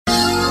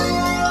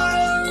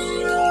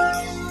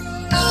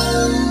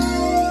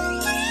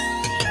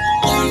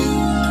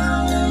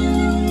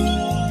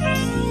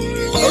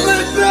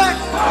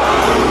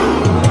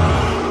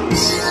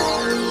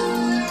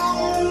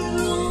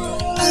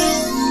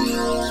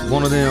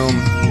One of them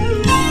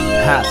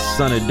hot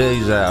sunny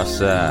days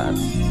outside,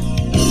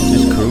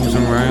 just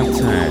cruising around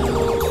town.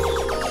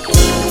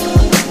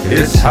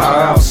 It's hot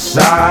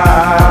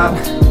outside,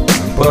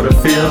 but it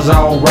feels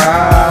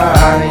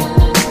alright.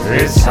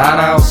 It's hot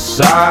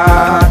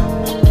outside,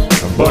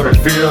 but it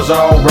feels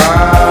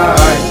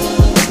alright.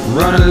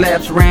 Running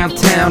laps around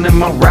town in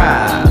my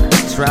ride,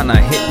 trying to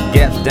hit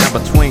gaps down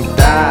between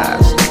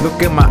thighs.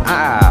 Look in my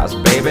eyes,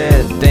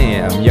 baby,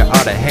 damn, you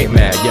oughta hate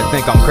me, you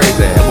think I'm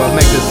crazy. What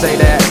makes you say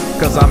that?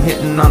 Cause I'm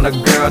hitting on a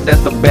girl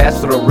that's the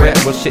best of the rep.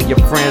 Well shit, your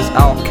friends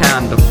all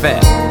kinda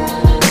fat.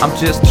 I'm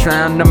just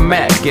trying to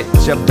get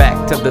you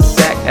back to the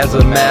sack. As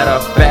a matter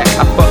of fact,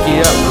 I fuck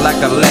you up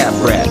like a lab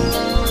rat.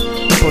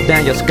 Pull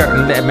down your skirt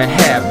and let me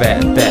have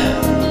at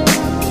that.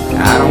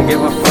 I don't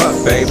give a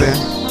fuck, baby.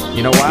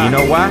 You know why? You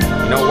know why?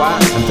 You know why?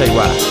 I'll tell you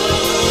why.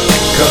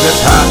 Cause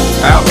it's hot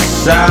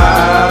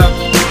outside,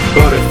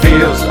 but it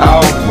feels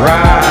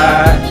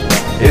alright.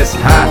 It's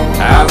hot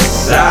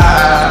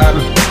outside,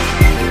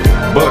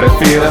 but it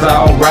feels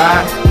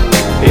alright.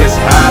 It's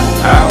hot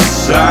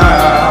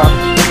outside,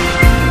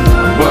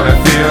 but it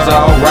feels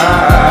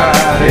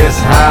alright. It's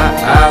hot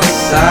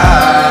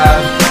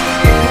outside,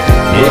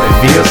 it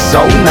feels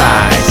so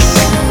nice.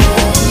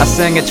 I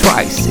sang it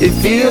twice. It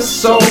feels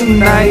so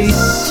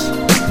nice.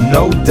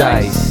 No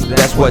dice,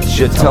 that's what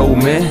you told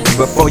me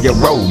before you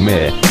rolled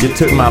me. You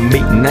took my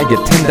meat, now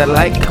you're tender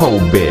like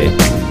Kobe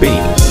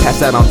beef.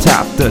 Pass out on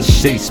top, the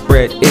sheet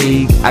spread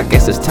E. I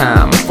guess it's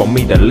time for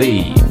me to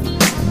leave.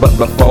 But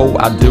before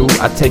I do,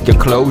 I take your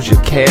clothes,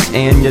 your cash,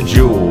 and your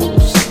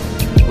jewels.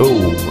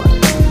 Ooh,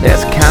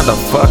 that's kinda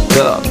fucked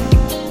up,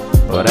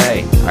 but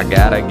hey, I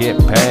gotta get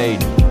paid.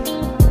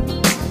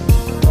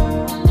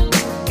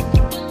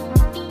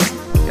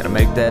 Gotta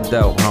make that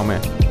dough, homie.